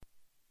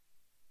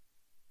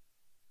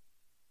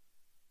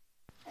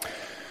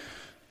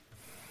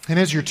And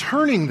as you're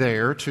turning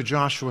there to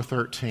Joshua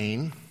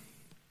 13,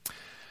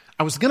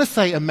 I was going to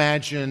say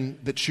imagine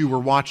that you were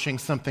watching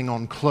something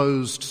on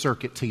closed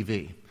circuit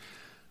TV.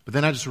 But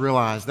then I just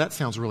realized that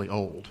sounds really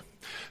old.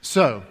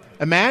 So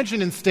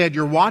imagine instead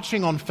you're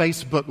watching on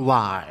Facebook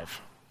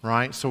Live,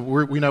 right? So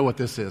we know what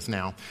this is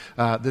now.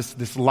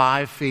 This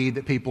live feed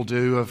that people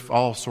do of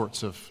all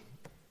sorts of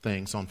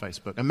things on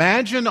Facebook.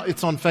 Imagine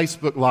it's on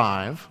Facebook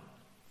Live,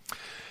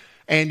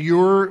 and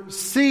you're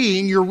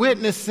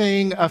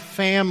witnessing a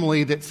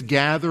family that's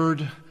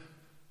gathered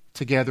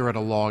together at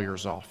a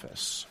lawyer's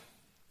office.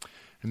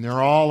 And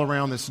they're all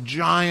around this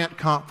giant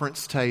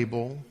conference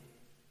table.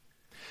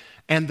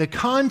 And the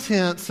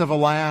contents of a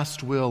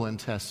last will and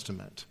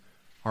testament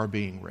are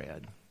being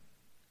read.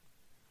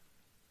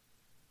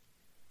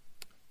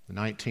 The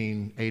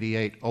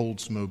 1988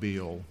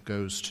 Oldsmobile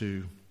goes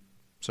to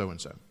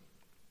so-and-so.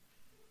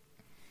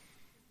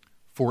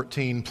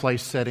 14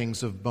 place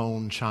settings of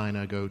bone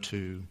china go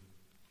to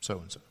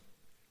so-and-so.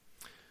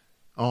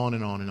 On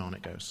and on and on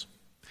it goes.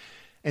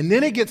 And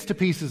then it gets to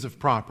pieces of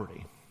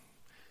property.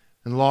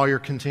 And the lawyer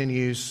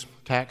continues,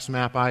 tax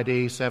map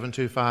ID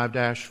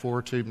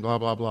 725-42, blah,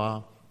 blah,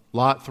 blah.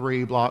 Lot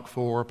 3, block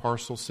 4,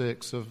 parcel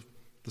 6 of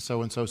the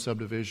so-and-so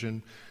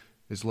subdivision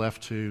is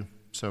left to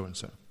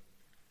so-and-so.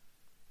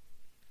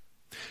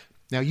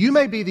 Now, you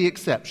may be the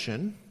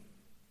exception,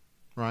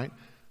 right?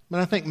 But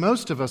I think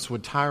most of us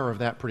would tire of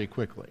that pretty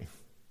quickly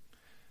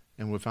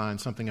and would find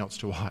something else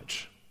to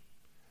watch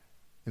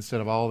instead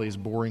of all these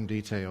boring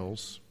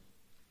details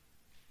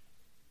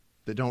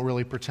that don't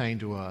really pertain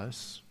to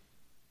us.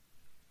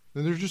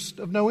 And they're just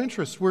of no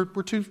interest. We're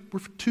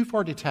too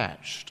far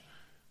detached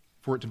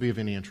for it to be of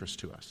any interest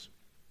to us.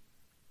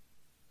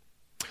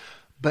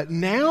 But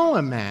now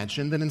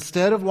imagine that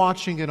instead of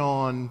watching it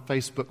on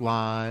Facebook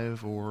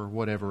Live or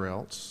whatever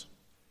else,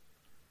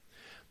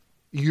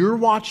 you're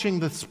watching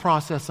this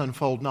process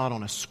unfold not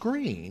on a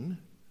screen,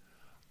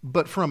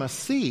 but from a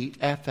seat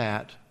at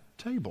that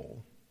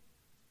table.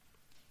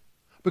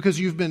 Because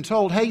you've been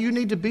told, hey, you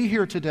need to be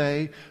here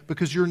today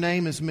because your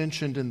name is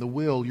mentioned in the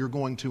will. You're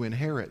going to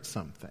inherit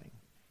something.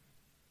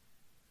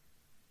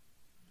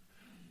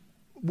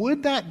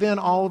 Would that then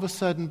all of a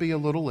sudden be a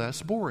little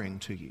less boring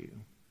to you?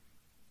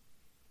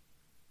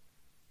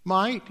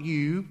 Might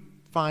you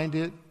find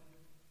it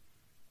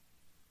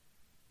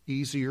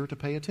easier to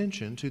pay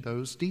attention to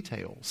those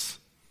details?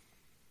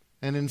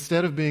 And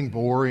instead of being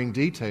boring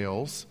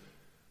details,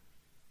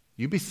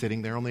 you'd be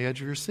sitting there on the edge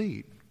of your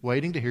seat,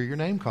 waiting to hear your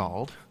name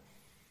called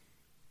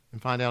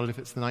and find out if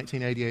it's the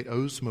 1988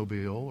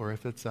 Oldsmobile or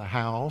if it's a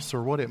house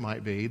or what it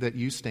might be that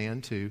you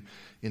stand to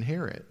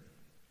inherit.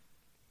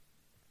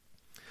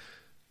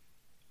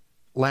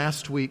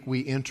 Last week,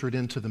 we entered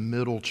into the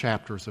middle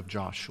chapters of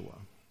Joshua,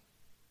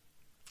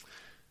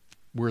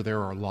 where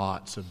there are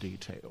lots of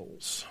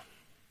details.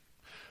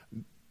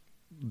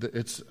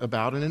 It's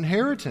about an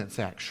inheritance,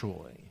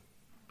 actually.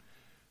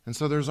 And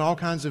so there's all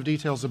kinds of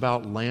details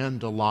about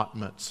land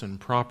allotments and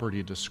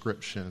property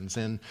descriptions.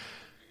 And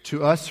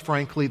to us,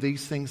 frankly,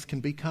 these things can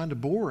be kind of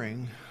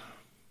boring.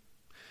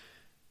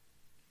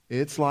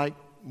 It's like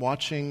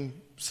watching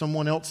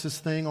someone else's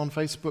thing on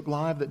Facebook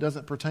Live that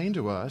doesn't pertain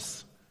to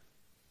us.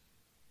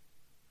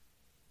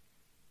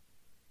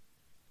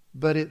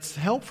 But it's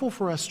helpful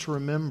for us to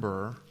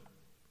remember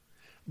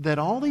that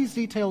all these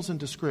details and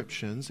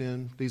descriptions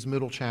in these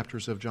middle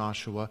chapters of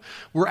Joshua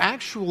were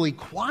actually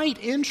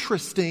quite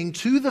interesting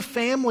to the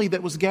family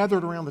that was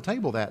gathered around the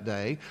table that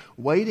day,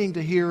 waiting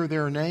to hear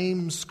their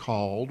names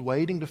called,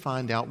 waiting to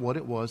find out what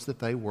it was that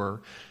they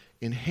were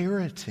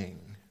inheriting.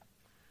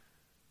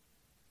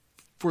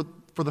 For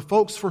the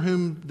folks for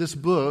whom this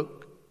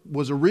book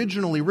was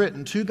originally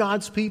written, to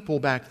God's people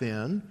back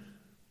then,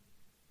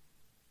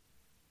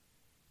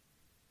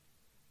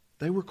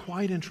 they were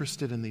quite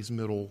interested in these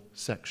middle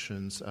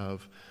sections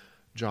of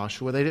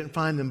Joshua. They didn't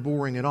find them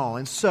boring at all.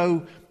 And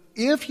so,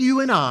 if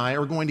you and I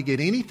are going to get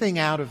anything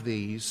out of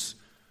these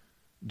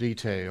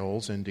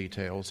details, all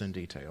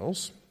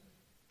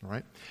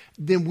right,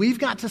 then we've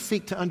got to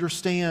seek to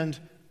understand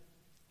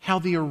how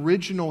the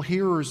original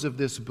hearers of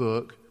this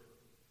book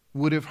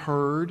would have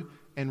heard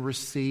and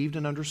received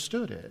and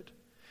understood it.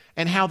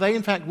 And how they,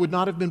 in fact, would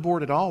not have been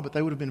bored at all, but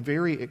they would have been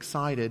very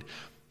excited.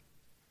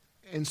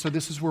 And so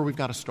this is where we've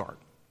got to start.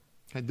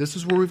 Okay, this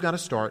is where we've got to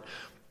start.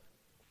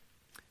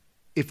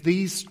 If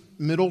these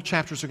middle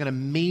chapters are going to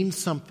mean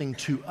something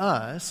to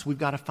us, we've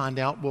got to find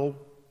out, well,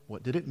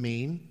 what did it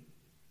mean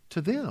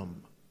to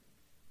them?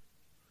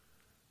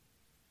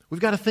 We've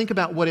got to think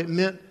about what it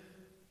meant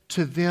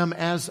to them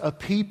as a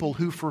people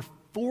who for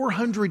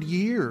 400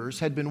 years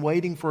had been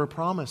waiting for a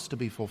promise to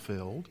be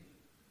fulfilled.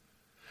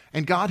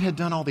 And God had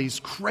done all these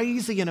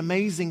crazy and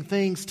amazing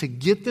things to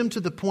get them to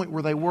the point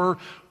where they were,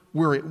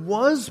 where it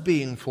was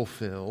being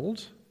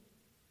fulfilled.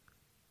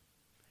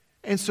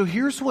 And so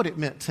here's what it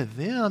meant to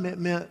them. It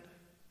meant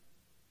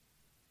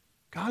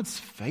God's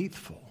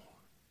faithful.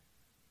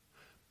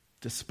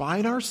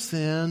 Despite our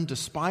sin,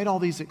 despite all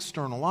these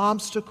external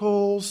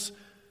obstacles,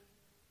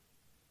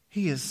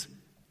 He is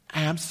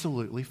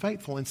absolutely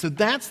faithful. And so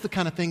that's the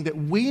kind of thing that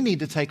we need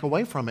to take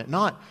away from it,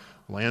 not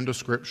land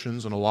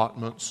descriptions and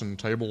allotments and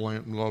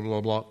tableland, blah,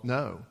 blah, blah.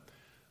 No.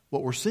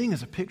 What we're seeing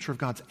is a picture of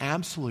God's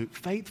absolute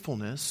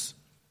faithfulness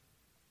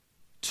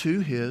to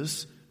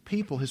His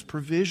people, His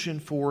provision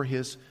for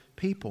His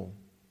people.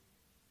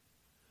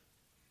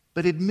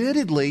 But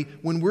admittedly,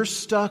 when we're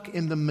stuck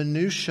in the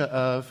minutia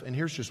of, and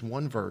here's just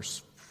one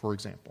verse, for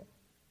example,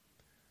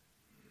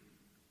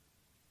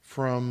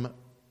 from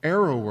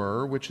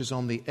Aroer, which is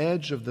on the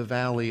edge of the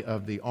valley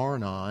of the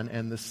Arnon,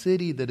 and the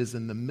city that is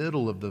in the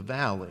middle of the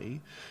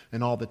valley,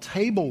 and all the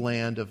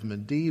tableland of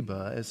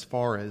Medeba as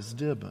far as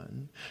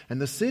Dibon,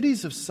 and the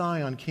cities of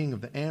Sihon, king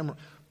of the Amor.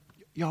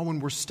 Y'all, when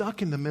we're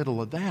stuck in the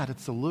middle of that,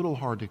 it's a little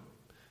hard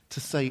to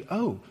say,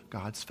 oh,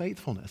 God's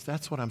faithfulness.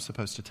 That's what I'm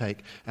supposed to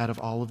take out of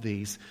all of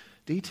these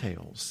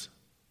details.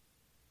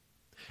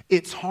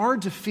 It's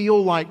hard to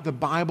feel like the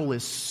Bible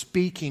is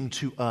speaking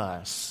to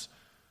us.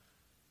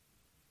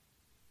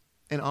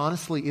 And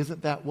honestly,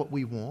 isn't that what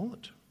we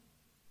want?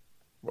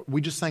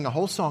 We just sang a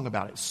whole song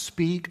about it.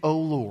 Speak, O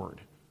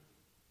Lord.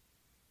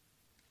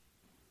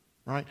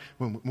 Right?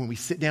 When we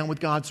sit down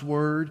with God's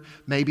Word,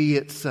 maybe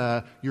it's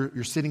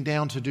you're sitting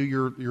down to do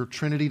your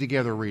Trinity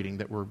Together reading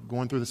that we're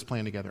going through this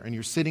plan together. And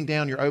you're sitting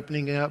down, you're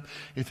opening it up,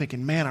 and you're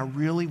thinking, man, I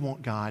really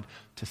want God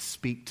to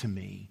speak to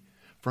me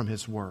from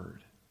His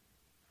Word.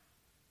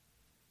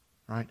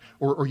 Right?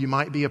 Or you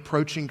might be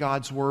approaching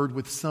God's Word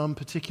with some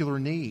particular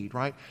need,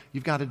 right?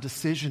 You've got a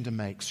decision to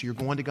make, so you're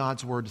going to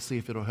God's Word to see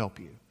if it'll help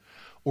you.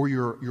 Or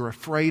you're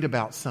afraid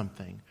about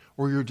something,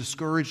 or you're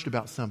discouraged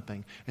about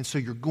something, and so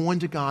you're going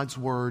to God's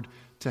Word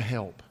to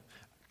help.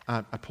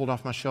 I pulled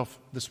off my shelf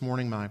this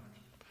morning my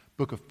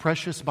book of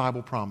Precious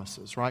Bible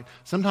Promises, right?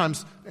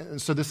 Sometimes, and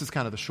so this is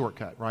kind of the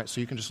shortcut, right? So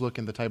you can just look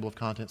in the table of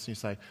contents and you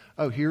say,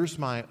 oh, here's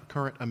my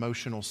current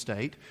emotional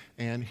state,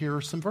 and here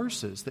are some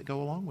verses that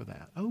go along with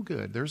that. Oh,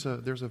 good. There's a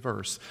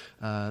verse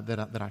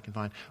that I can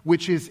find,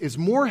 which is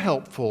more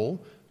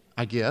helpful,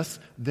 I guess,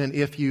 than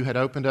if you had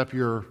opened up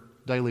your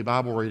daily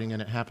Bible reading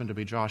and it happened to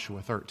be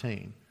Joshua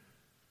 13.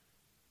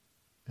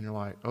 And you're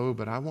like, oh,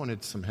 but I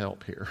wanted some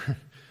help here.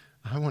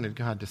 I wanted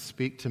God to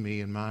speak to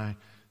me in my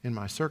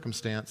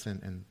circumstance,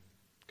 and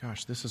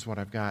gosh, this is what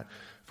I've got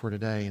for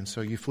today. And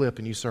so you flip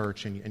and you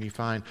search and you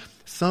find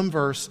some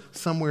verse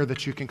somewhere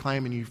that you can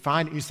claim, and you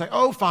find it and you say,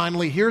 oh,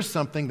 finally, here's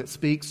something that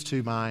speaks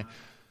to my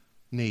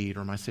need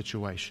or my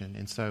situation.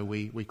 And so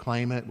we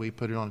claim it, we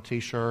put it on a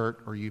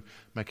t-shirt, or you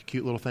make a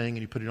cute little thing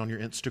and you put it on your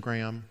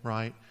Instagram,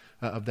 right,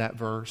 of that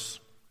verse.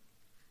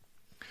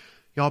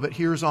 Y'all, but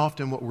here's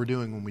often what we're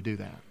doing when we do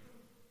that.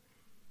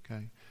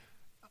 Okay?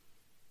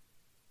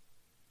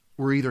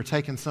 We're either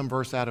taking some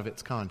verse out of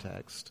its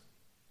context,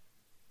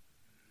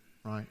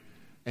 right?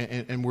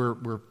 And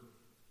we're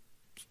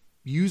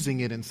using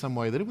it in some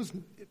way that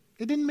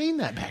it didn't mean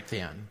that back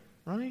then,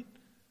 right?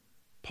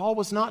 Paul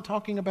was not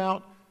talking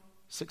about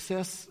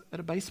success at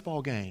a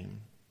baseball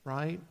game,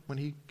 right? When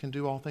he can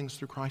do all things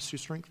through Christ who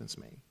strengthens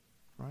me,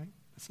 right?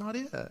 That's not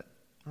it,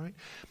 right?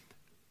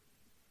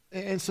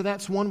 And so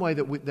that's one way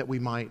that we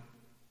might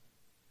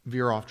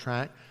veer off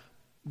track.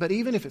 But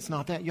even if it's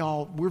not that,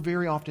 y'all, we're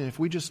very often, if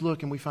we just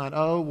look and we find,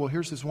 oh, well,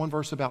 here's this one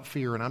verse about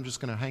fear, and I'm just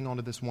going to hang on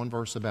to this one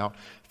verse about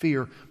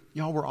fear,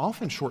 y'all, we're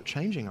often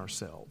shortchanging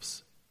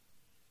ourselves.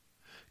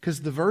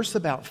 Because the verse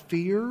about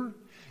fear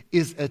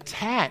is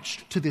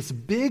attached to this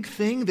big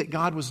thing that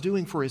God was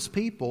doing for His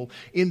people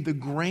in the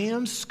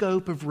grand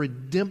scope of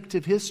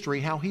redemptive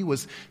history, how He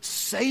was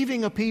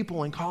saving a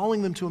people and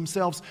calling them to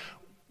Himself,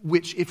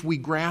 which, if we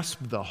grasp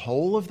the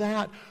whole of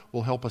that,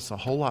 will help us a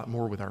whole lot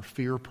more with our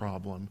fear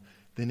problem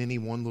than any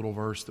one little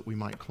verse that we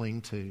might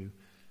cling to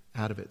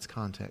out of its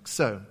context.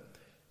 So,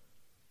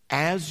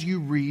 as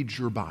you read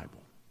your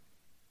Bible,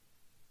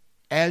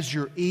 as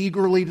you're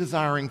eagerly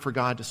desiring for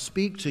God to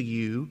speak to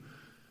you,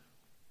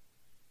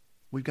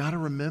 we've got to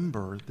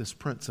remember this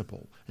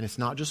principle. And it's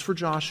not just for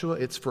Joshua,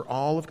 it's for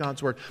all of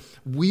God's Word.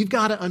 We've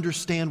got to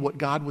understand what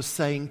God was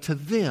saying to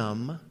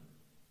them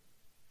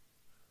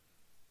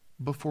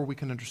before we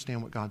can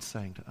understand what God's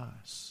saying to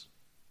us.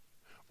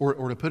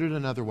 Or to put it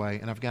another way,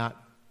 and I've got...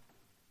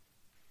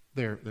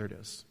 There it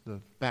is.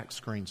 The back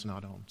screen's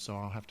not on, so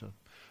I'll have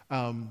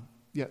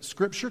to...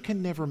 Scripture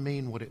can never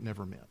mean what it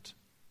never meant.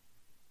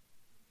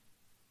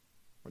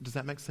 Does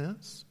that make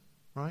sense?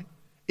 Right?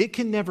 It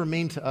can never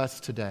mean to us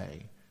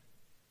today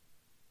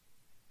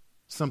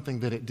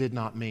something that it did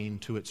not mean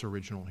to its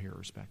original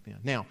hearers back then.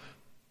 Now,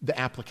 the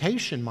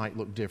application might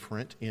look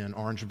different in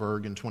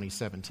Orangeburg in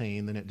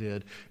 2017 than it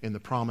did in the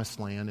Promised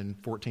Land in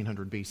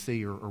 1400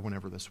 BC or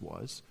whenever this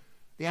was.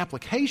 The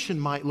application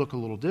might look a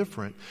little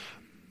different,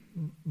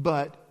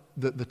 but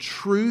the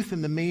truth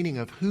and the meaning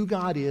of who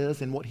God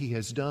is and what He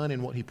has done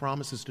and what He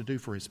promises to do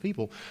for His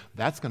people,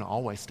 that's going to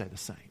always stay the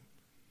same.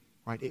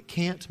 Right? It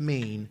can't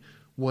mean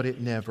what it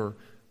never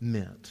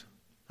meant.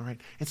 All right?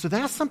 And so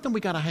that's something we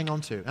got to hang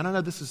on to. And I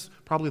know this is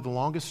probably the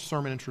longest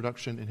sermon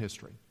introduction in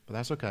history, but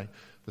that's okay.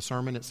 The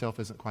sermon itself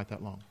isn't quite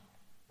that long.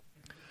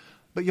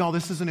 But y'all,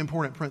 this is an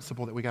important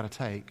principle that we got to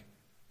take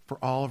for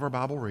all of our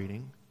Bible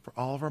reading, for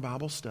all of our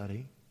Bible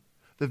study.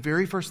 The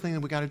very first thing that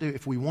we got to do,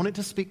 if we want it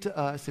to speak to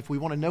us, if we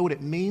want to know what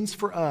it means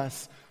for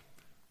us,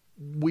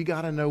 we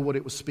got to know what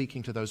it was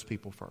speaking to those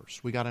people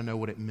first. We got to know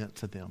what it meant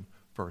to them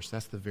first.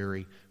 That's the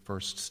very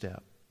first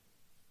step.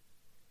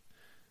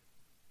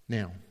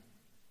 Now,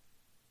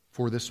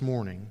 for this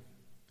morning,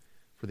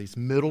 for these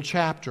middle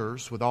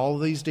chapters with all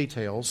of these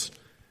details,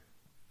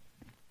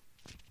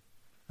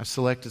 I've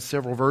selected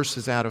several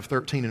verses out of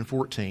 13 and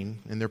 14,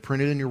 and they're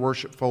printed in your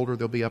worship folder.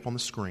 They'll be up on the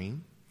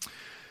screen.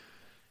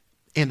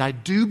 And I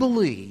do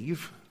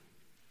believe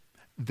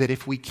that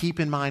if we keep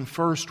in mind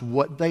first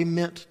what they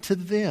meant to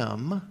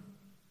them,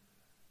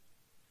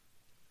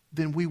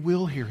 then we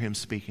will hear him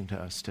speaking to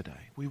us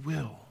today. We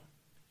will.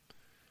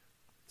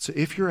 So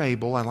if you're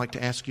able, I'd like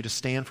to ask you to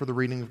stand for the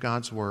reading of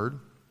God's Word.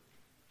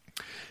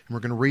 And we're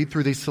going to read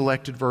through these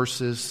selected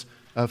verses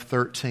of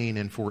 13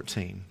 and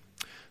 14.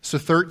 So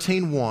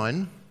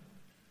 13:1,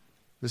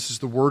 this is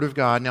the Word of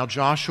God. Now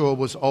Joshua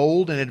was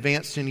old and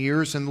advanced in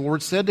years, and the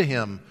Lord said to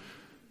him,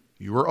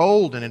 "You are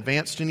old and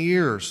advanced in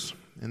years,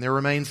 and there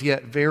remains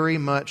yet very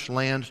much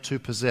land to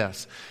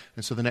possess."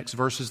 And so the next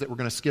verses that we're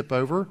going to skip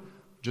over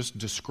just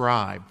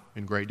describe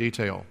in great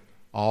detail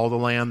all the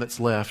land that's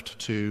left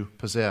to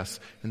possess.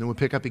 And then we'll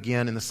pick up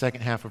again in the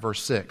second half of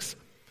verse 6.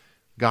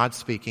 God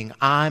speaking,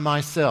 "I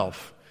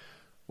myself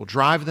will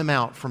drive them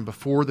out from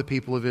before the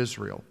people of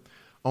Israel.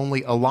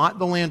 Only allot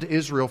the land to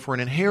Israel for an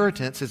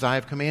inheritance as I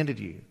have commanded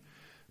you.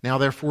 Now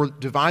therefore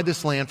divide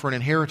this land for an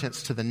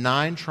inheritance to the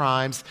 9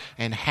 tribes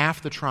and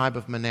half the tribe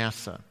of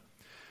Manasseh.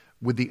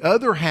 With the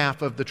other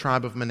half of the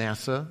tribe of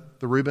Manasseh,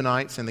 the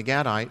Reubenites and the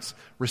Gadites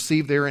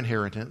receive their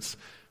inheritance,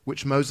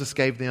 which Moses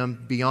gave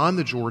them beyond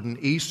the Jordan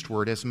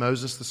eastward, as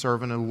Moses the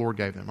servant of the Lord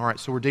gave them." All right,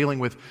 so we're dealing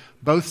with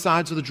both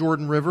sides of the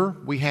Jordan River.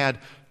 We had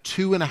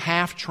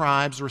 2.5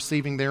 tribes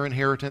receiving their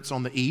inheritance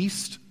on the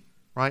east,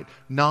 right?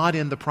 Not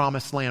in the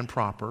promised land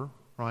proper,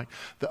 right?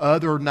 The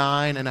other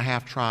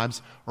 9.5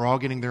 tribes are all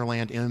getting their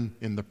land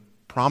in the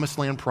promised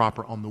land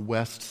proper on the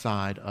west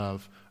side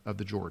of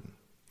the Jordan.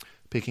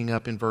 Picking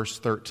up in verse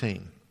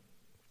 13.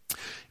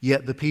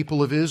 "Yet the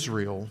people of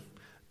Israel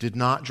did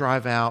not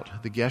drive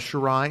out the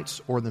Geshurites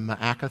or the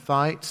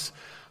Maacathites,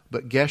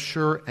 but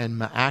Geshur and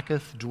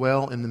Maacath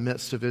dwell in the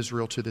midst of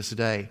Israel to this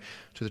day.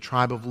 To the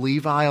tribe of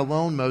Levi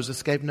alone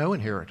Moses gave no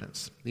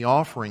inheritance. The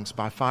offerings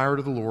by fire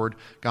to the Lord,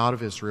 God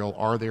of Israel,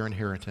 are their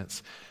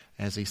inheritance,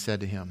 as he said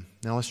to him."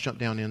 Now let's jump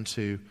down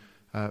into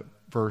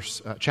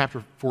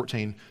chapter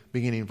 14,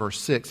 beginning in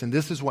verse 6. And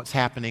this is what's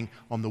happening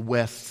on the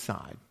west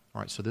side. All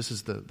right, so this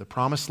is the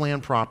promised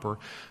land proper,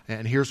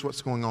 and here's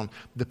what's going on.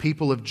 "The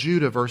people of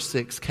Judah," verse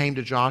 6, "came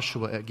to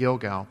Joshua at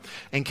Gilgal,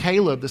 and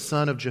Caleb, the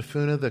son of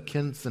Jephunneh the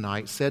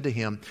Kenizzite, said to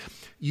him,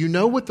 'You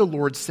know what the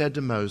Lord said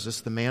to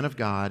Moses, the man of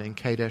God, in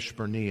Kadesh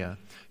Barnea,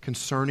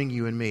 concerning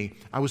you and me.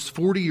 I was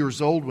 40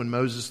 years old when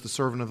Moses, the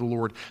servant of the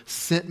Lord,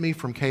 sent me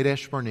from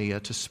Kadesh Barnea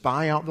to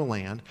spy out the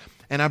land,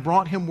 and I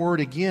brought him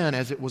word again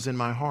as it was in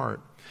my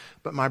heart.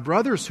 But my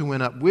brothers who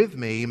went up with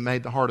me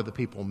made the heart of the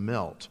people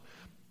melt.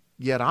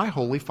 Yet I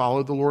wholly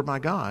followed the Lord my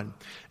God.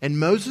 And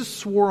Moses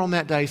swore on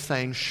that day,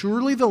 saying,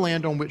 Surely the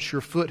land on which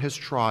your foot has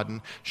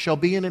trodden shall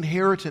be an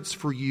inheritance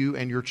for you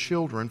and your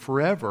children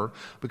forever,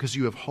 because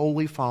you have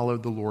wholly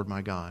followed the Lord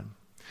my God.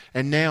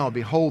 And now,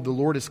 behold, the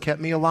Lord has kept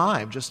me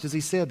alive, just as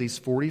he said, these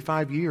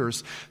 45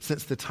 years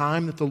since the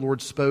time that the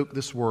Lord spoke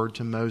this word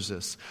to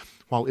Moses,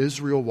 while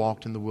Israel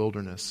walked in the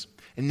wilderness.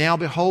 And now,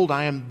 behold,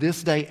 I am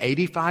this day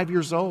 85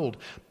 years old.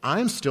 I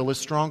am still as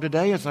strong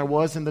today as I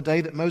was in the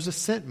day that Moses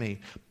sent me.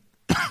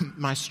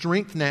 My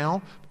strength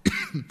now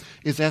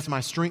is as my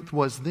strength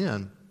was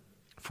then,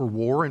 for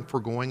war and for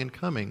going and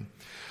coming.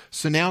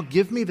 So now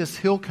give me this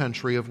hill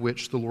country of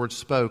which the Lord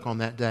spoke on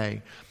that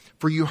day.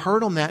 For you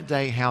heard on that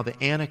day how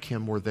the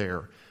Anakim were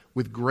there,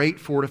 with great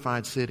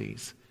fortified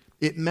cities.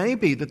 It may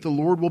be that the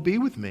Lord will be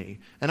with me,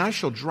 and I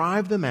shall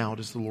drive them out,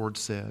 as the Lord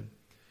said.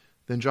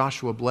 Then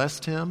Joshua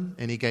blessed him,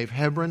 and he gave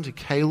Hebron to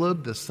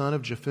Caleb, the son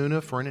of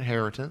Jephunneh, for an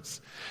inheritance.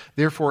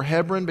 Therefore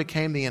Hebron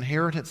became the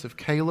inheritance of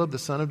Caleb, the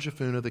son of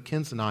Jephunneh, the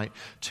Kenizzite,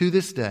 to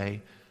this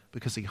day,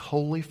 because he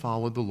wholly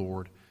followed the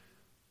Lord,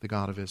 the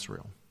God of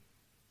Israel.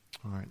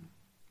 All right,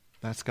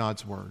 that's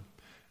God's word.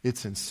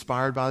 It's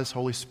inspired by this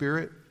Holy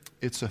Spirit.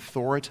 It's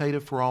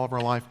authoritative for all of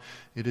our life.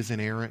 It is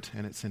inerrant,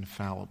 and it's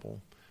infallible.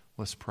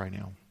 Let's pray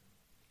now.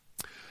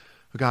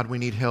 God, we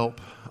need help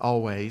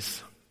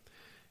always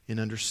in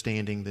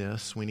understanding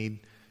this. We need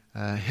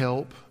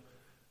help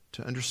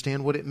to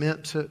understand what it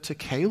meant to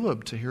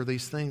Caleb to hear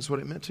these things, what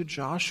it meant to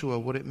Joshua,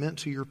 what it meant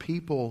to your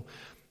people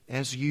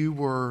as you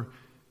were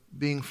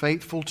being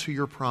faithful to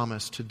your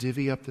promise to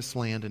divvy up this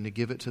land and to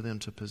give it to them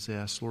to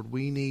possess. Lord,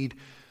 we need,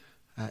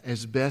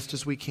 as best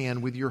as we can,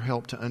 with your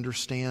help, to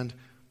understand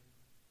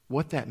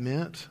what that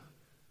meant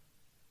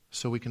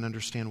so we can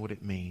understand what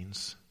it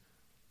means,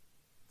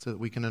 so that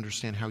we can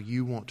understand how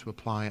you want to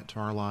apply it to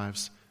our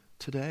lives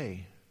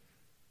today,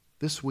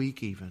 this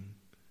week even.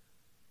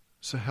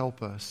 So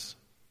help us.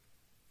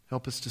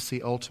 Help us to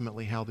see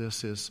ultimately how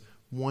this is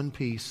one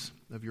piece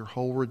of your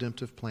whole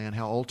redemptive plan,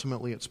 how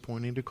ultimately it's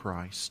pointing to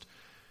Christ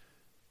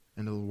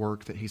and to the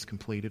work that he's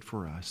completed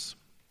for us.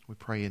 We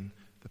pray in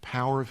the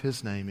power of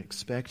His name,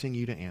 expecting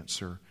you to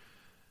answer.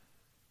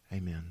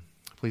 Amen.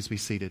 Please be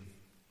seated.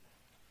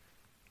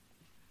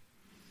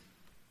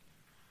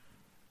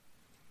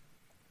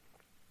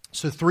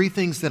 So 3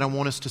 things that I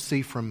want us to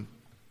see from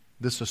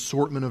this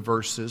assortment of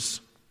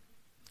verses.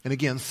 And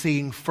again,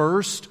 seeing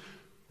first,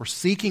 or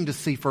seeking to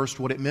see first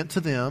what it meant to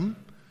them,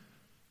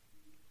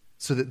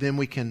 so that then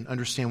we can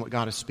understand what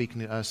God is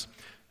speaking to us.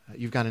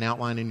 You've got an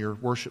outline in your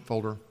worship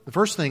folder. The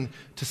first thing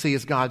to see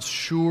is God's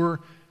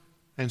sure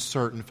and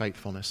certain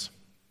faithfulness.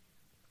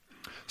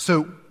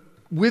 So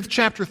with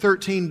chapter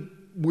 13,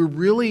 we're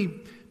really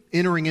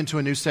entering into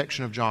a new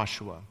section of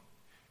Joshua.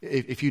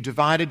 If you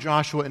divided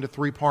Joshua into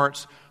 3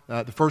 parts,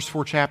 the first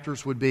 4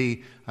 chapters would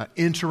be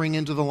entering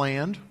into the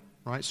land,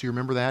 right? So you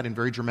remember that in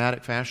very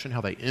dramatic fashion,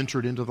 how they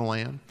entered into the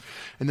land.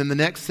 And then the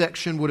next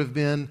section would have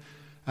been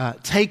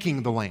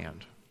taking the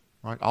land,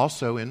 right?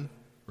 Also in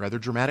rather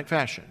dramatic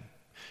fashion.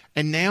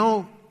 And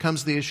now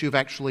comes the issue of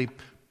actually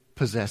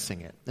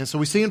possessing it. And so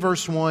we see in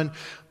verse 1,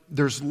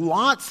 there's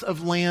lots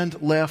of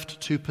land left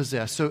to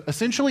possess. So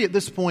essentially at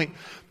this point,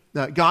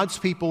 God's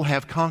people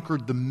have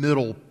conquered the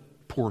middle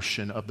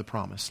portion of the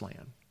promised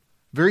land.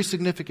 Very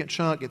significant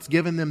chunk. It's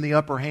given them the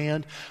upper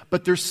hand.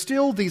 But there's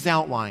still these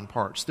outlying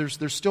parts. There's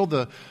still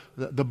the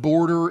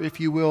border, if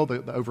you will,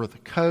 over the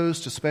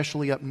coast,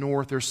 especially up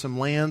north. There's some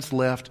lands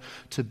left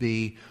to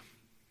be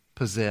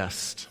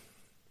possessed.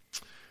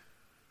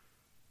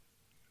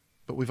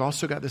 But we've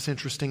also got this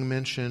interesting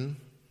mention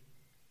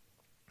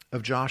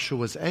of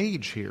Joshua's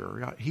age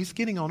here. He's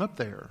getting on up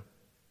there.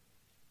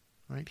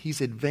 Right?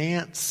 He's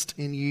advanced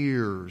in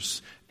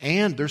years,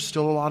 and there's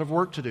still a lot of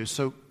work to do.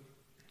 So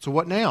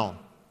what now?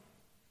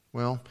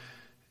 Well,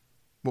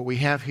 what we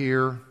have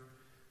here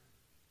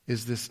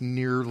is this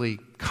nearly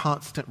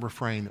constant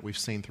refrain that we've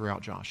seen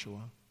throughout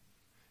Joshua.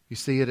 You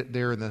see it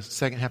there in the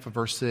second half of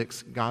verse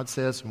 6. God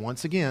says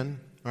once again,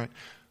 right,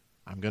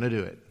 I'm going to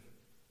do it.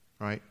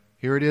 Right?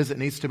 Here it is, it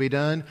needs to be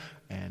done,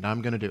 and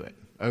I'm going to do it.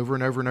 Over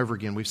and over and over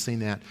again, we've seen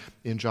that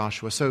in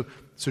Joshua. So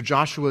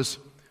Joshua's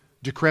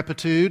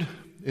decrepitude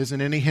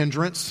isn't any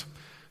hindrance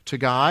to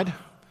God.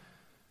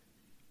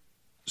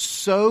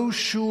 So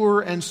sure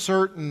and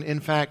certain,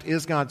 in fact,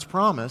 is God's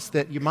promise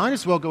that you might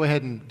as well go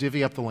ahead and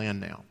divvy up the land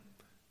now,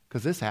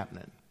 because it's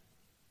happening,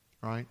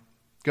 right?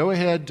 Go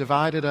ahead,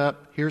 divide it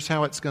up. Here's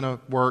how it's going to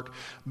work,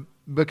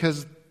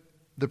 because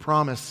the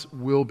promise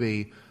will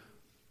be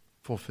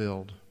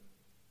fulfilled.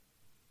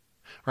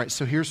 All right,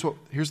 so here's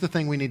the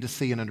thing we need to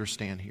see and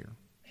understand here.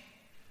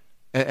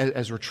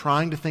 As we're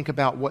trying to think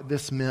about what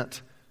this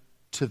meant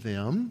to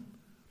them,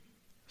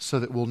 so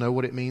that we'll know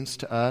what it means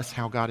to us,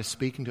 how God is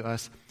speaking to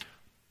us,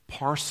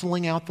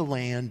 parceling out the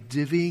land,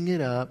 divvying it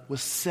up,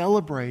 was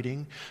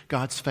celebrating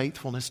God's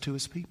faithfulness to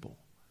His people.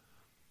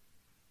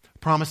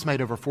 Promise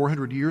made over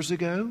 400 years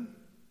ago,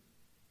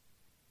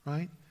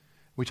 right?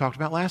 We talked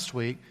about last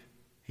week,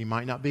 He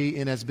might not be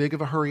in as big of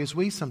a hurry as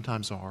we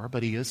sometimes are,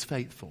 but He is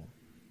faithful.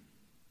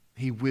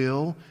 He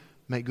will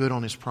make good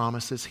on His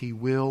promises. He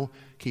will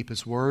keep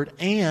His word.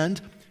 And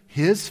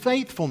His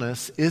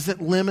faithfulness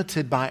isn't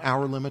limited by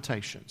our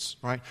limitations,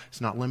 right?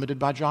 It's not limited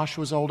by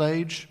Joshua's old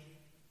age,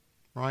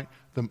 right?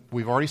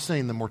 We've already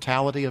seen the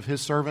mortality of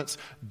His servants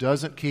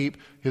doesn't keep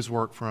His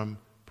work from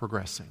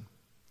progressing.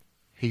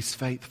 He's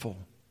faithful,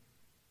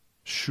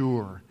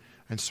 sure,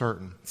 and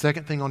certain.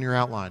 Second thing on your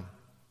outline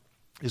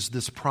is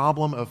this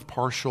problem of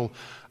partial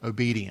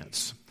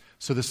obedience.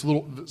 So this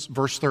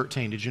verse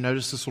 13, did you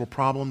notice this little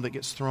problem that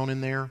gets thrown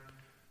in there?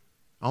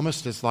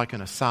 Almost as like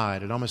an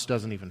aside. It almost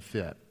doesn't even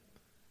fit.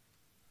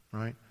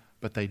 Right?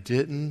 But they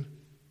didn't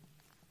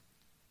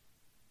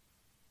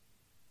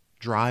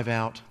drive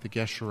out the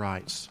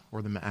Geshurites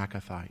or the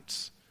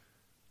Maacathites.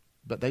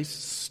 But they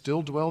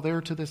still dwell there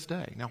to this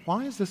day. Now,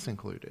 why is this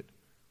included?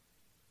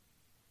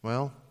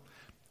 Well,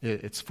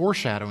 it's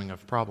foreshadowing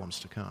of problems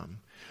to come.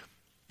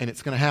 And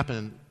it's going to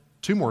happen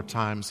 2 more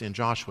times in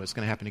Joshua. It's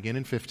going to happen again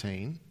in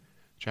 15.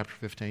 Chapter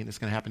 15. It's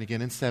going to happen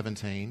again in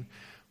 17,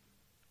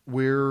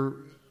 where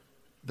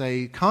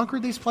they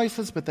conquered these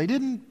places, but they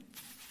didn't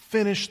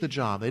finish the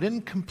job. They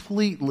didn't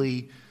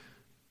completely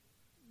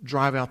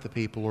drive out the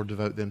people or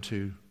devote them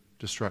to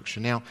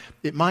destruction. Now,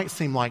 it might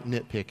seem like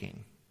nitpicking.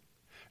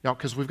 Now,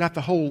 because we've got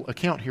the whole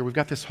account here, we've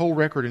got this whole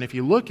record, and if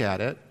you look at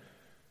it,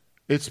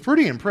 it's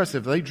pretty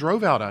impressive. They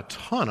drove out a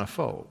ton of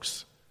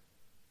folks.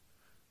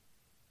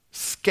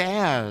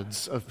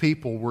 Scads of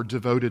people were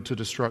devoted to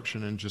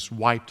destruction and just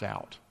wiped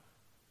out.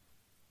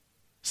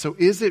 So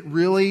is it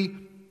really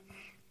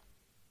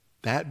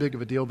that big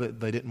of a deal that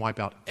they didn't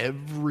wipe out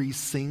every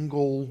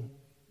single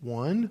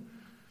one?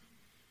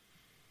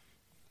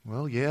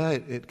 Well, yeah,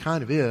 it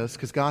kind of is,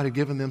 because God had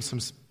given them some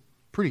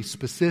pretty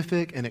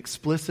specific and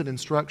explicit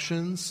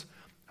instructions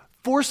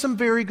for some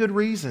very good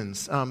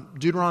reasons.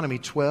 Deuteronomy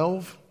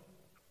 12,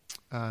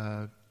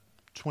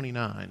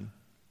 29.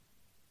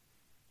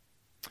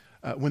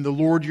 When the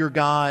Lord your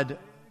God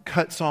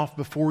cuts off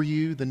before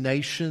you the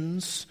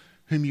nations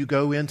whom you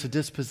go in to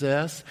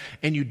dispossess,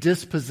 and you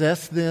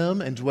dispossess them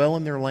and dwell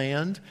in their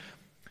land,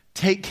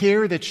 Take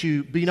care that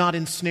you be not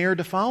ensnared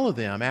to follow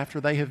them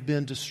after they have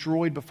been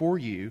destroyed before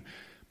you,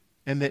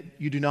 and that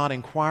you do not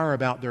inquire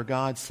about their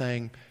gods,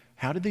 saying,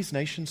 how did these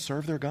nations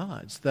serve their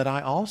gods, that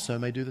I also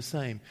may do the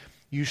same?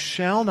 You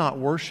shall not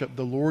worship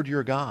the Lord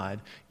your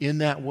God in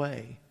that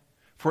way.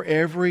 For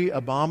every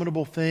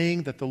abominable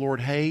thing that the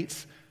Lord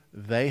hates,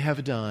 they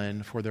have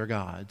done for their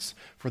gods.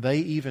 For they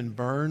even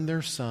burn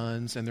their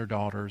sons and their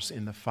daughters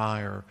in the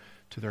fire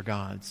to their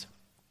gods.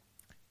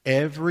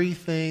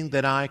 Everything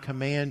that I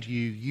command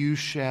you, you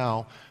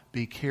shall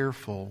be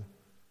careful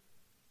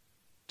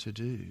to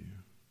do.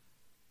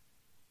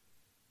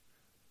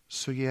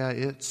 So yeah,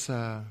 it's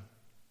a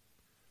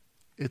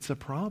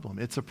problem.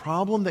 It's a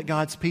problem that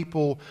God's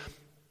people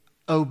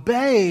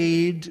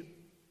obeyed,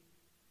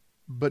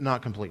 but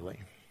not completely.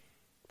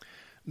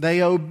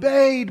 They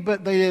obeyed,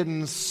 but they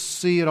didn't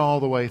see it all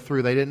the way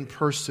through. They didn't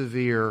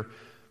persevere.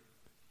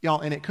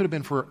 Y'all, and it could have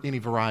been for any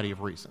variety of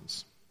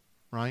reasons,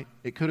 right?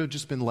 It could have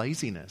just been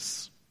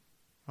laziness,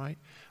 right?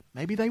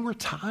 Maybe they were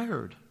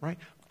tired, right?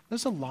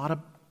 There's a lot of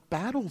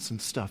battles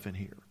and stuff in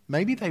here.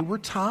 Maybe they were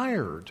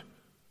tired.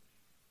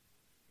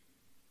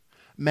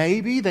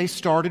 Maybe they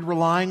started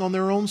relying on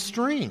their own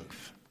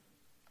strength.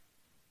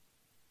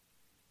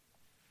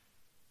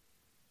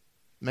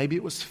 Maybe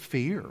it was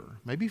fear.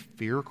 Maybe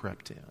fear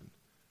crept in.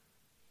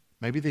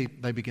 Maybe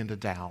they begin to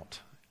doubt.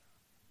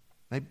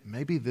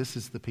 Maybe this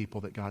is the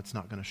people that God's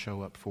not going to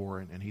show up for,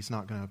 and He's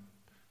not going to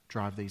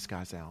drive these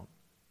guys out,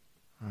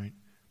 right?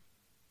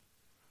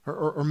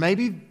 Or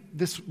maybe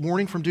this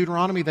warning from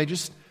Deuteronomy,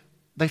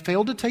 they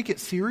failed to take it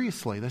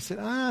seriously. They said,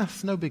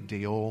 it's no big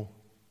deal.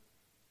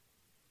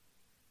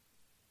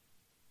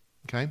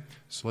 Okay,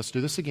 so let's do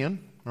this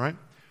again, all right?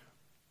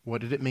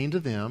 What did it mean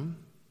to them?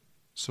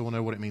 So we'll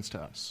know what it means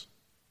to us.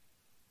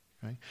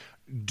 Okay?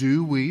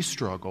 Do we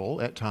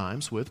struggle at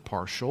times with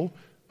partial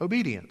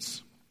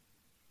obedience?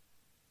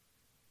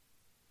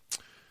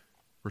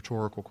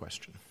 Rhetorical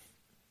question.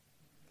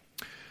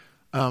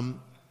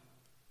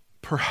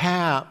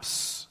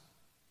 Perhaps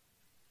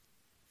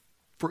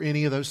for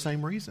any of those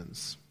same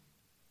reasons.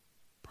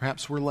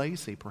 Perhaps we're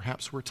lazy.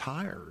 Perhaps we're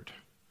tired.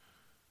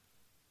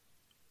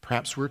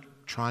 Perhaps we're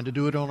trying to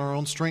do it on our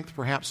own strength.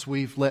 Perhaps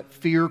we've let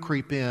fear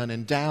creep in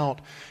and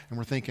doubt, and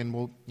we're thinking,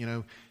 well,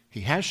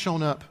 He has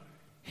shown up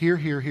here,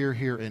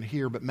 and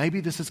here, but maybe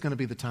this is going to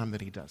be the time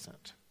that He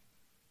doesn't.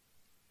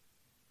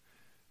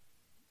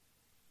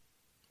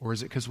 Or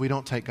is it because we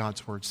don't take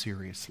God's word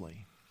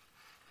seriously?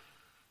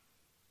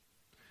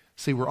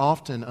 See, we're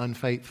often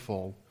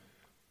unfaithful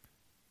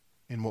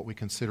in what we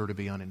consider to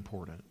be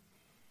unimportant.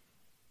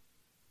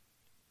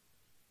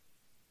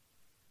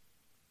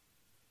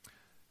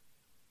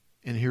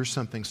 And here's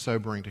something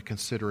sobering to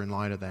consider in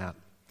light of that.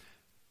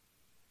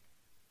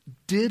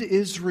 Did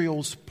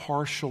Israel's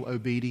partial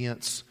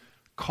obedience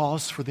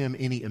cause for them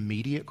any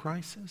immediate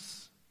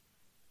crisis?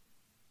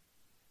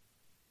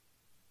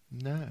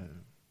 No.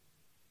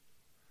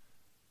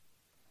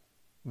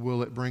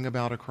 Will it bring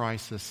about a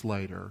crisis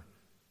later?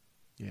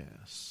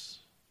 Yes.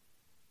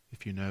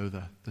 If you know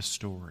the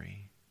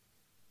story.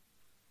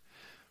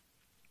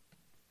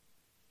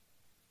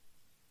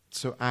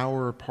 So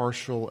our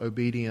partial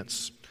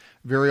obedience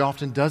very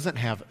often doesn't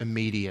have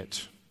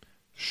immediate,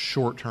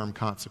 short-term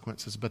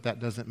consequences, but that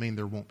doesn't mean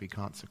there won't be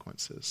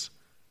consequences.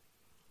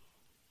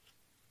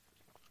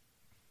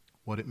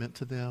 What it meant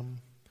to them,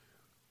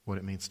 what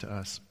it means to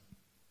us.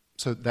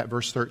 So that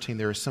verse 13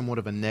 there is somewhat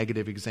of a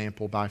negative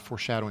example by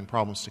foreshadowing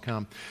problems to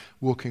come.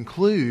 We'll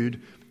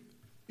conclude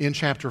in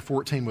chapter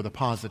 14 with a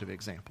positive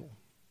example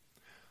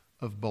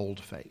of bold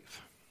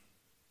faith.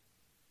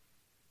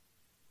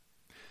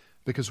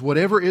 Because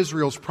whatever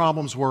Israel's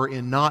problems were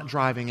in not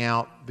driving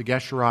out the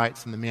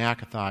Geshurites and the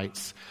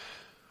Maacathites,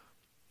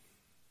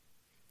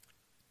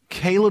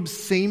 Caleb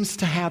seems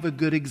to have a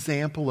good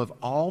example of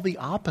all the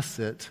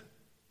opposite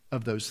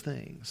of those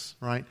things,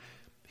 right?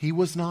 He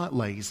was not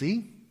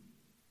lazy,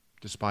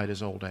 despite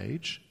his old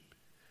age.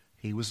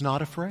 He was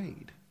not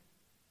afraid.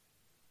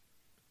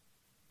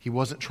 He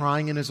wasn't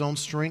trying in his own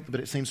strength,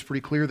 but it seems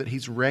pretty clear that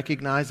he's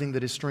recognizing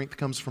that his strength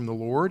comes from the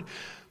Lord.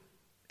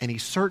 And he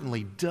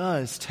certainly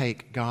does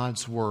take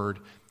God's word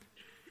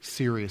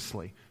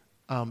seriously.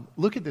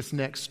 Look at this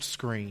next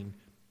screen.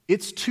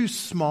 It's too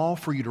small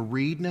for you to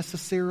read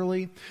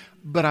necessarily,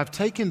 but I've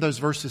taken those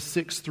verses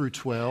 6 through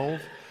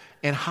 12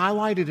 and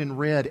highlighted in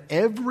red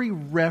every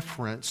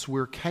reference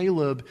where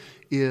Caleb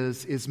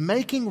is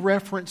making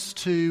reference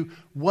to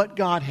what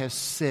God has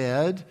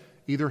said,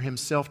 either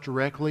himself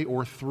directly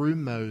or through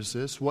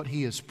Moses, what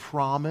he has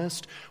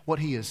promised, what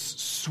he has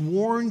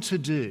sworn to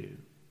do.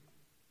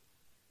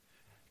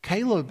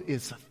 Caleb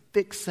is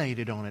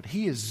fixated on it.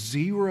 He is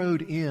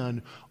zeroed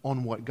in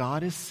on what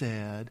God has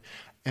said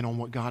and on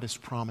what God has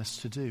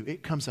promised to do.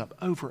 It comes up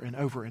over and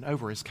over and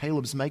over as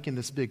Caleb's making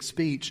this big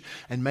speech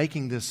and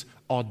making this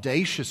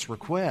audacious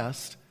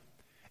request.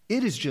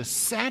 It is just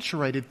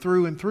saturated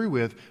through and through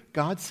with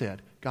God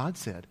said, God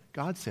said,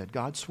 God said,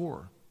 God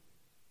swore.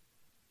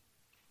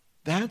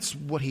 That's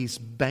what he's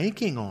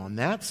banking on.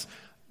 That's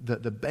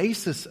the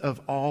basis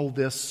of all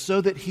this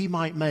so that he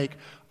might make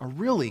a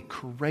really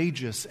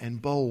courageous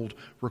and bold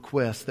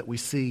request that we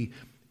see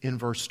in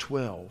verse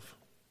 12.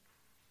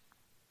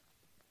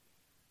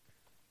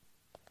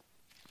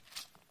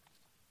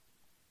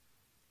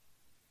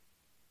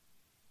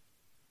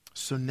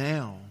 So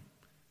now,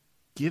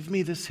 give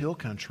me this hill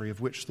country of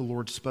which the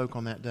Lord spoke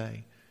on that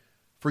day.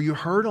 For you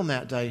heard on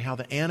that day how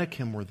the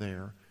Anakim were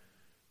there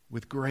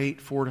with great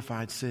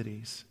fortified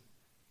cities.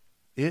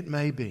 It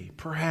may be,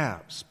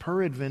 perhaps,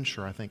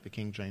 peradventure, I think the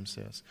King James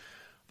says,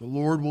 the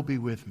Lord will be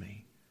with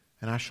me,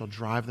 and I shall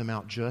drive them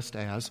out just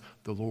as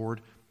the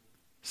Lord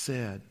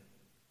said.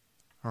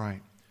 All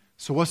right,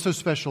 so what's so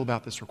special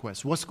about this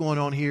request? What's going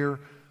on here?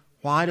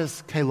 Why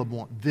does Caleb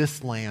want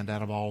this land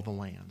out of all the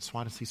lands?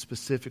 Why does he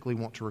specifically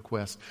want to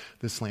request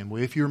this land?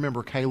 Well, if you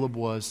remember, Caleb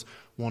was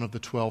one of the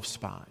 12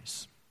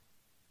 spies.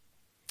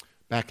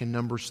 Back in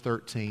Numbers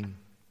 13,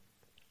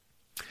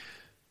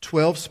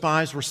 12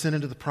 spies were sent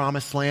into the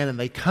promised land, and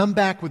they come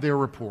back with their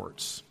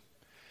reports.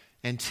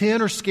 And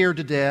 10 are scared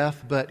to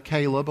death, but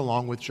Caleb,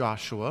 along with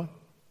Joshua,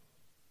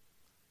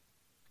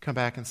 come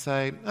back and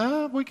say,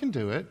 we can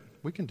do it.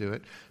 We can do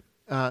it.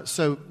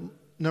 So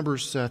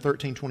Numbers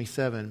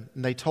 13:27,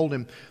 and they told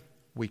him,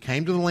 we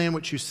came to the land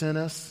which you sent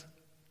us.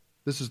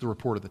 This is the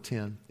report of the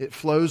 10. It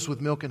flows with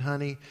milk and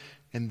honey,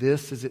 and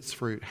this is its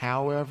fruit.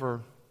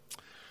 However,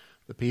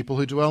 the people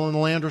who dwell in the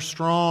land are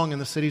strong,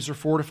 and the cities are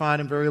fortified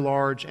and very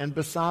large. And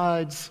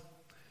besides,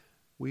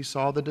 we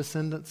saw the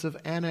descendants of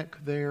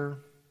Anak there.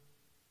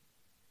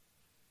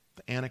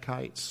 The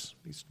Anakites,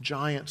 these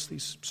giants,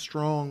 these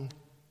strong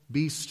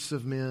beasts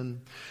of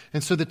men.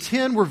 And so the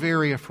 10 were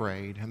very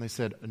afraid, and they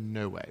said,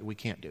 no way, we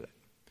can't do it.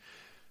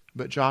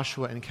 But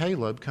Joshua and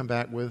Caleb come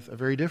back with a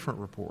very different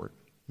report.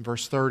 In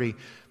verse 30,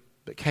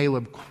 but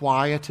Caleb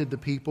quieted the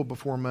people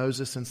before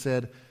Moses and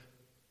said,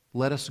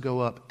 let us go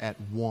up at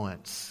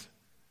once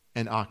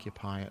and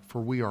occupy it,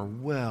 for we are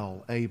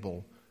well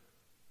able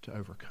to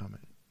overcome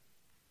it.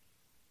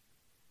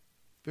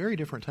 Very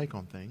different take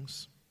on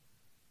things.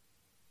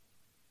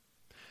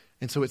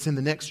 And so it's in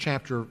the next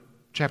chapter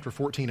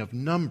 14 of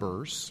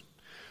Numbers,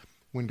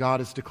 when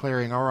God is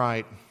declaring, all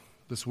right,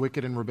 this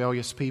wicked and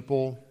rebellious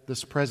people,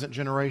 this present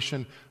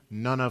generation,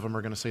 none of them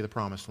are going to see the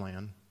promised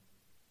land.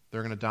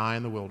 They're going to die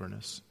in the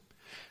wilderness.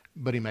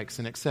 But he makes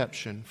an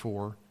exception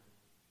for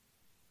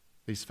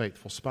these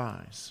faithful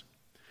spies.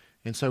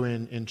 And so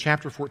in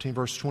chapter 14,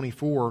 verse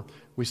 24,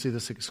 we see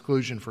this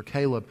exclusion for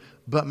Caleb.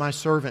 But my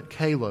servant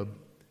Caleb,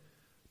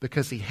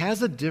 because he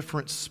has a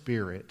different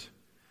spirit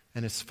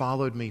and has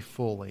followed me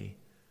fully,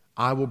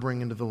 I will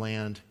bring into the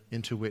land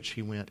into which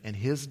he went, and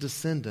his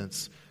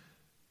descendants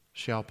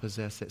shall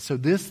possess it. So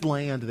this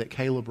land that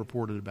Caleb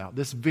reported about,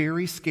 this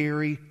very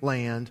scary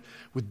land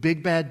with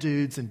big bad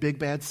dudes and big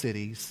bad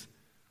cities,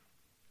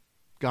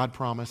 God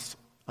promised,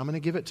 I'm going to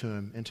give it to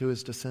him and to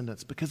his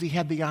descendants, because he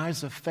had the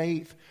eyes of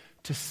faith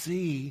to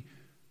see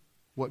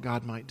what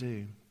God might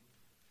do.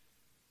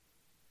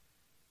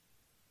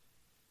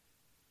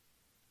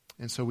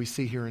 And so we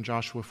see here in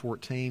Joshua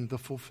 14 the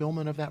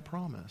fulfillment of that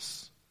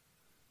promise.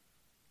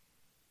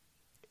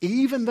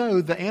 Even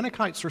though the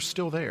Anakites are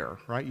still there,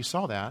 right? You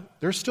saw that.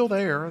 They're still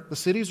there. The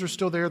cities are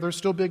still there. They're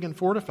still big and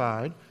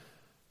fortified.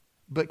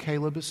 But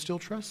Caleb is still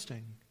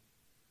trusting.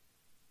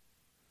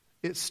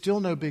 It's still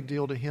no big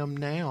deal to him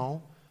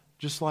now,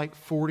 just like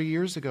 40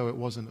 years ago it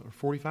wasn't, or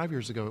 45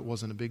 years ago it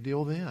wasn't a big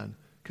deal then.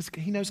 Because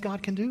he knows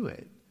God can do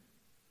it.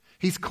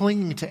 He's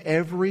clinging to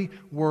every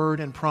word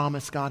and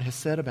promise God has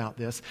said about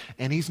this,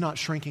 and he's not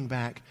shrinking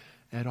back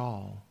at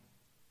all.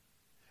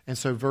 And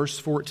so verse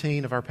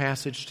 14 of our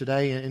passage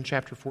today in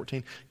chapter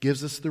 14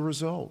 gives us the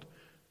result.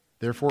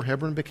 Therefore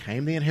Hebron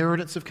became the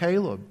inheritance of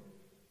Caleb,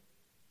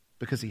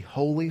 because he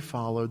wholly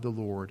followed the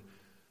Lord,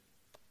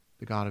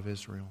 the God of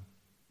Israel.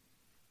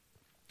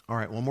 All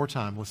right, one more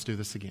time. Let's do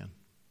this again.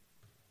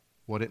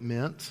 What it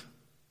meant,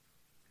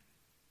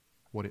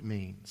 what it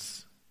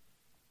means.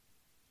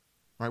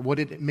 All right, what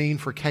did it mean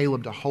for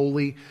Caleb to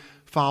wholly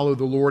follow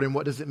the Lord, and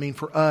what does it mean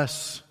for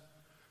us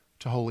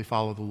to wholly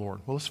follow the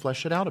Lord? Well, let's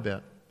flesh it out a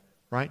bit.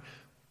 Right?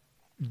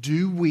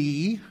 Do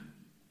we,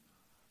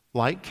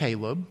 like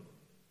Caleb,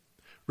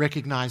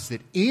 recognize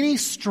that any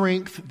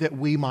strength that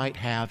we might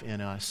have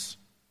in us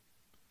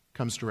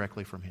comes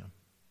directly from him?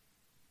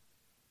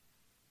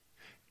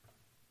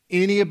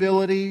 Any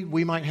ability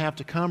we might have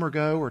to come or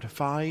go or to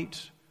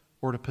fight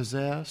or to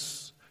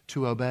possess,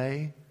 to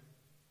obey,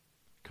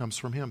 comes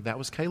from him. That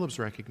was Caleb's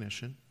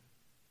recognition,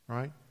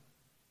 right?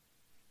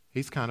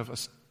 He's kind of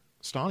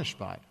astonished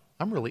by it.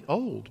 I'm really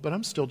old, but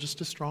I'm still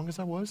just as strong as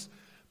I was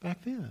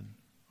back then,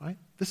 right?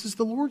 This is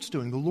the Lord's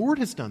doing. The Lord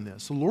has done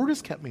this. The Lord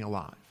has kept me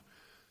alive.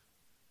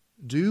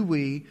 Do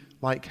we,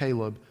 like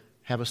Caleb,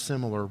 have a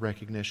similar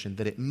recognition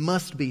that it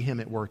must be him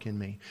at work in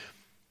me?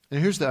 And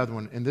here's the other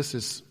one, and this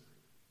is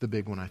the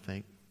big one, I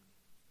think.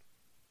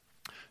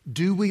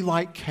 Do we,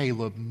 like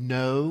Caleb,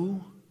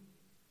 know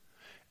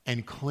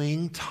and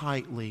cling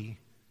tightly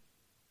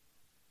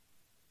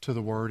to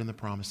the word and the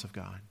promise of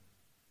God?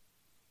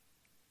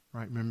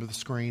 Right? Remember the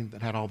screen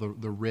that had all the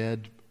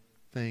red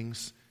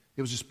things?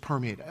 It was just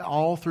permeated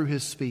all through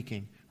his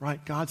speaking,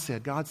 right? God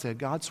said, God said,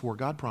 God swore,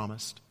 God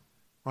promised,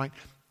 right?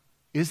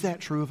 Is that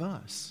true of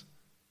us?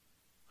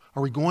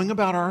 Are we going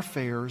about our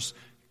affairs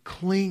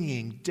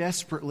clinging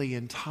desperately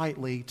and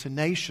tightly,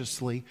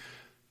 tenaciously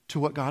to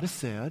what God has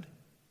said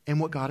and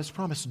what God has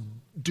promised?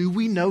 Do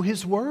we know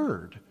His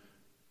Word?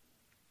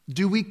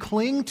 Do we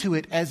cling to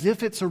it as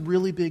if it's a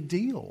really big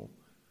deal?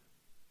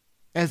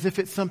 As if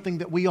it's something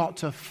that we ought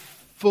to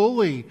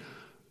fully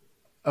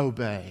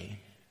obey?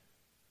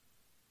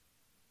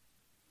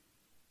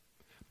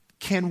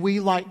 Can we,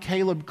 like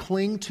Caleb,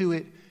 cling to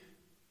it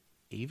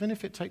even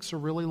if it takes a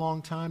really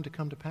long time to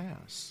come to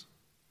pass?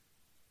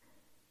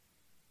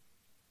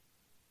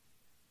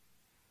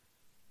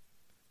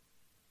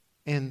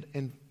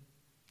 And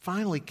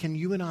finally, can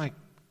you and I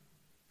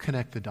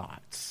connect the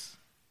dots?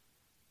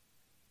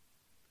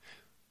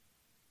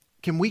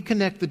 Can we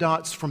connect the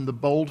dots from the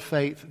bold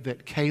faith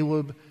that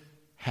Caleb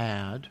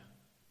had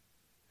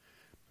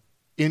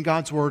in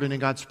God's Word and in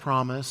God's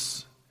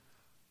promise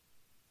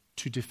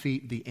to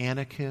defeat the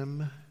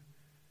Anakim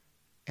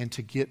and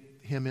to get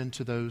him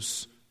into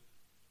those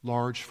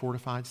large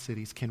fortified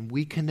cities? Can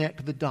we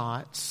connect the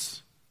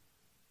dots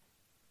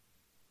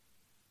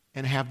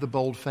and have the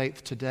bold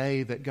faith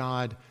today that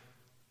God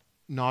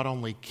not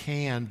only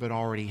can but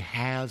already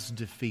has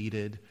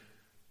defeated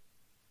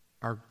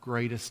our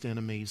greatest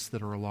enemies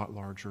that are a lot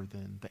larger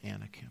than the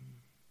Anakim?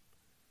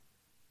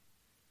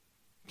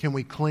 Can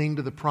we cling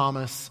to the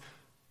promise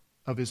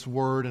of His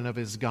Word and of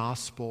His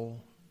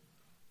gospel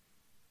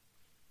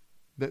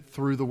that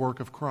through the work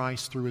of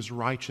Christ, through His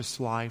righteous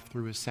life,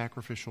 through His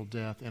sacrificial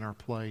death in our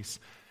place,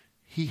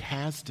 He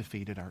has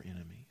defeated our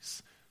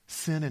enemies?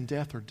 Sin and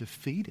death are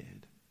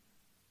defeated.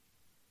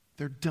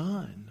 They're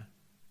done.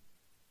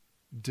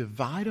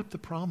 Divide up the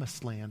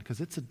promised land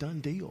because it's a done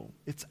deal.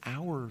 It's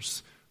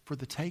ours for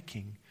the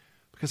taking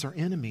because our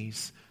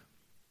enemies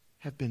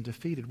have been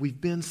defeated. We've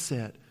been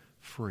set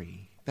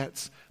free.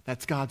 That's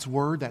God's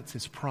Word. That's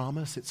His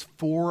promise. It's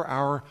for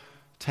our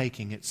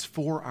taking. It's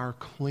for our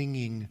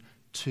clinging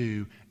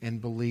to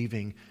and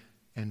believing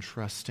and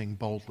trusting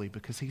boldly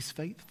because He's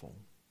faithful.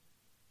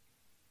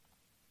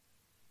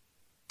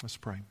 Let's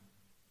pray.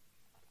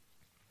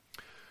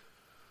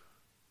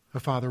 Oh,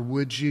 Father,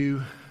 would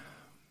You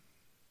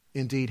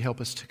indeed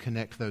help us to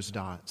connect those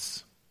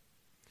dots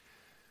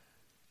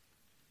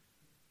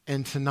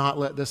and to not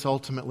let this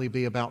ultimately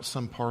be about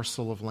some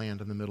parcel of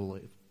land in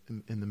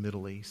the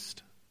Middle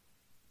East,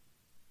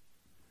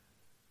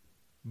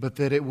 but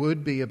that it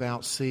would be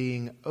about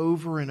seeing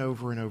over and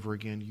over and over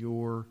again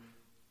Your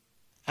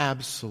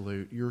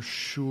absolute, Your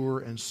sure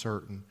and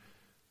certain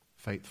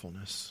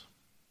faithfulness.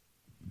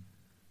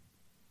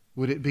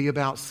 Would it be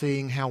about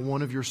seeing how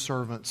one of Your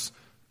servants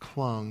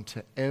clung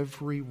to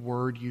every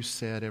word You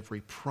said,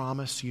 every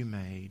promise You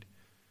made,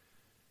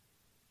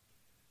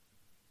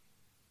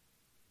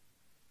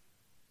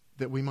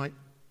 that we might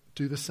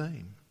do the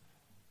same.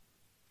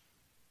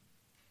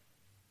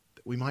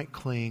 That we might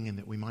cling and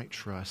that we might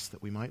trust,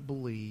 that we might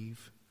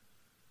believe.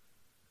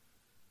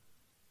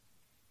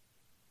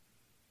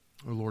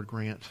 Oh Lord,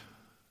 grant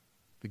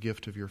the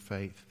gift of Your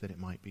faith that it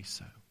might be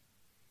so.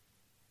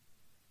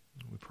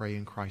 We pray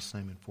in Christ's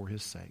name and for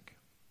His sake.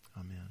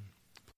 Amen.